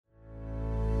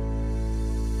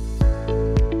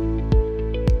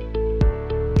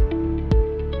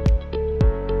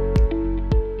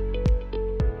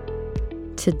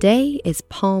Today is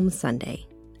Palm Sunday,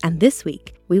 and this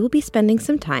week we will be spending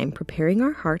some time preparing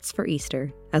our hearts for Easter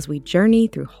as we journey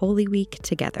through Holy Week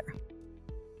together.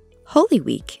 Holy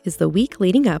Week is the week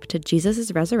leading up to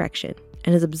Jesus' resurrection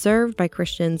and is observed by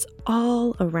Christians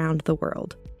all around the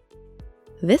world.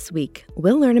 This week,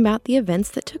 we'll learn about the events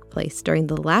that took place during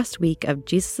the last week of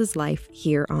Jesus' life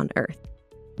here on earth.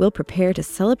 We'll prepare to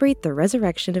celebrate the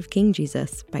resurrection of King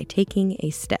Jesus by taking a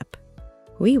step.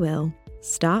 We will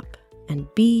stop and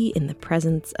be in the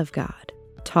presence of God,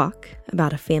 talk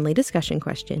about a family discussion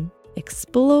question,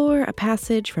 explore a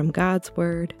passage from God's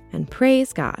Word, and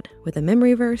praise God with a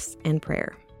memory verse and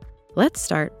prayer. Let's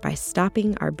start by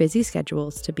stopping our busy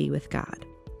schedules to be with God.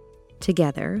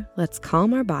 Together, let's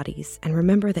calm our bodies and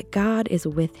remember that God is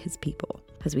with His people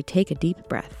as we take a deep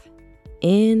breath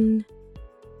in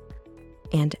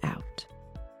and out.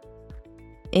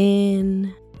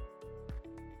 In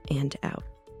and out.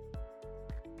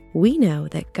 We know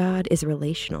that God is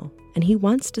relational and He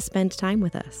wants to spend time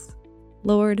with us.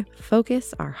 Lord,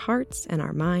 focus our hearts and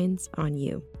our minds on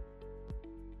You.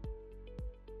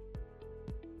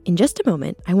 In just a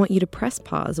moment, I want you to press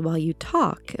pause while you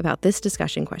talk about this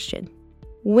discussion question.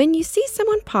 When you see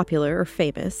someone popular or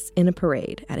famous in a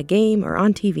parade, at a game, or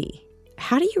on TV,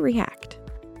 how do you react?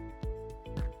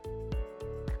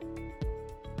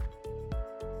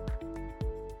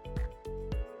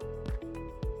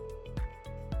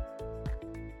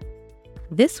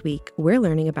 This week, we're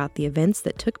learning about the events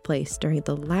that took place during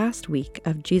the last week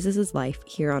of Jesus' life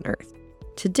here on earth.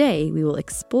 Today, we will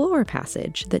explore a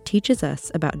passage that teaches us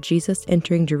about Jesus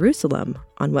entering Jerusalem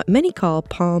on what many call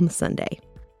Palm Sunday.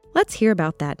 Let's hear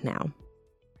about that now.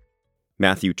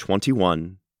 Matthew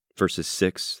 21, verses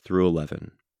 6 through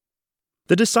 11.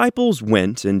 The disciples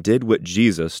went and did what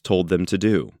Jesus told them to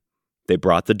do. They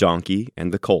brought the donkey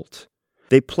and the colt.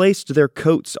 They placed their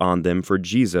coats on them for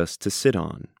Jesus to sit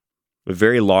on. A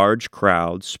very large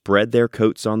crowd spread their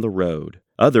coats on the road.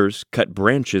 Others cut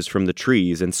branches from the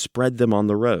trees and spread them on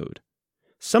the road.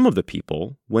 Some of the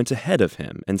people went ahead of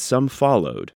him, and some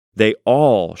followed. They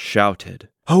all shouted,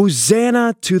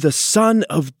 "Hosanna to the Son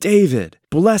of David!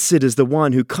 Blessed is the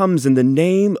one who comes in the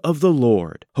name of the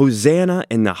Lord! Hosanna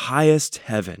in the highest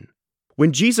heaven!"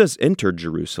 When Jesus entered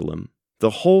Jerusalem, the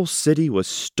whole city was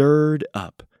stirred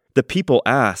up. The people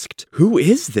asked, "Who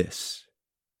is this?"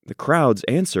 The crowds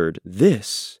answered,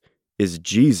 "This is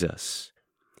Jesus.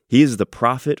 He is the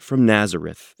prophet from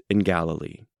Nazareth in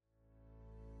Galilee."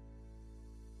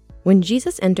 When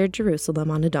Jesus entered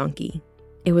Jerusalem on a donkey,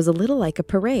 it was a little like a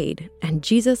parade, and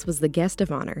Jesus was the guest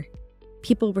of honor.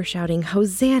 People were shouting,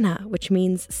 "Hosanna," which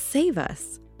means "save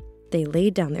us." They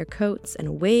laid down their coats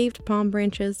and waved palm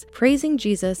branches, praising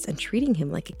Jesus and treating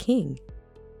him like a king.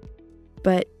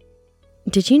 But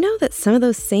did you know that some of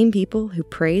those same people who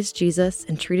praised Jesus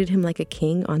and treated him like a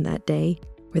king on that day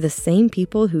were the same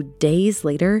people who days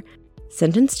later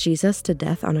sentenced Jesus to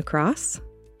death on a cross?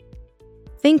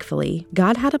 Thankfully,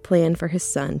 God had a plan for His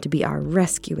Son to be our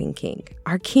rescuing king,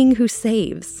 our king who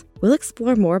saves. We'll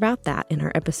explore more about that in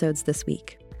our episodes this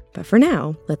week. But for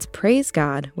now, let's praise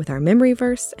God with our memory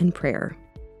verse and prayer.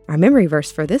 Our memory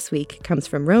verse for this week comes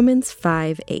from Romans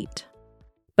 5:8.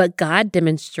 But God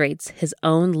demonstrates His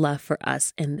own love for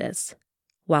us in this: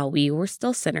 while we were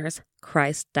still sinners,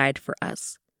 Christ died for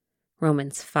us.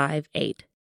 Romans 5:8.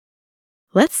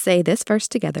 Let's say this verse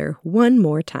together one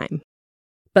more time.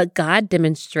 But God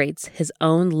demonstrates His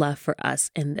own love for us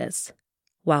in this: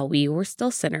 while we were still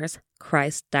sinners,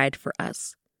 Christ died for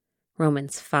us.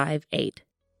 Romans 5:8.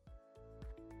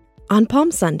 On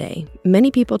Palm Sunday,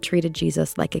 many people treated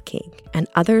Jesus like a king, and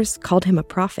others called him a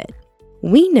prophet.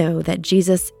 We know that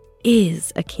Jesus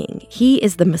is a king. He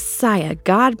is the Messiah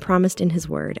God promised in His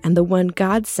Word and the one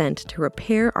God sent to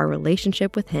repair our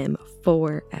relationship with Him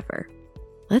forever.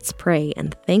 Let's pray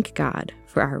and thank God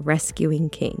for our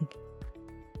rescuing King.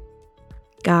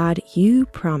 God, You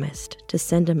promised to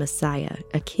send a Messiah,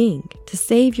 a king, to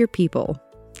save Your people,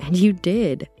 and You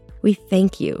did. We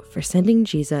thank You for sending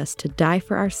Jesus to die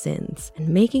for our sins and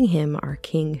making Him our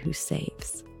King who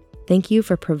saves. Thank You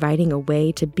for providing a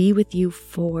way to be with You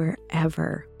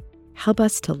forever. Help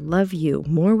us to love You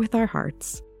more with our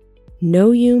hearts,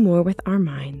 know You more with our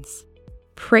minds,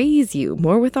 praise You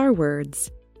more with our words,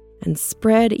 and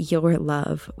spread Your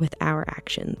love with our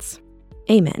actions.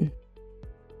 Amen.